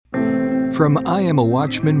From I Am a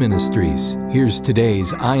Watchman Ministries, here's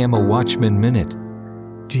today's I Am a Watchman Minute.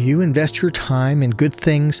 Do you invest your time in good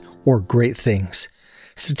things or great things?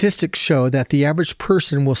 Statistics show that the average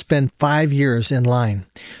person will spend 5 years in line,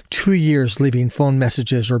 2 years leaving phone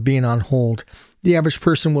messages or being on hold. The average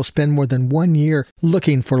person will spend more than 1 year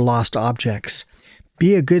looking for lost objects.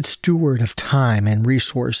 Be a good steward of time and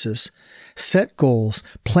resources. Set goals,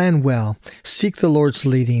 plan well, seek the Lord's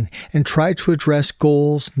leading, and try to address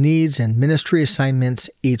goals, needs, and ministry assignments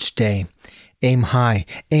each day. Aim high,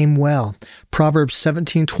 aim well. Proverbs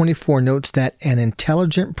 17:24 notes that an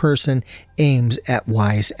intelligent person aims at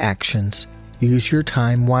wise actions. Use your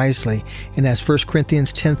time wisely, and as 1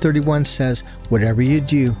 Corinthians 10:31 says, whatever you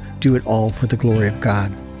do, do it all for the glory of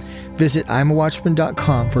God. Visit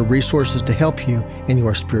imawatchman.com for resources to help you in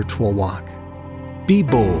your spiritual walk. Be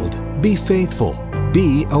bold, be faithful,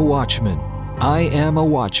 be a watchman.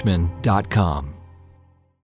 IamAWatchman.com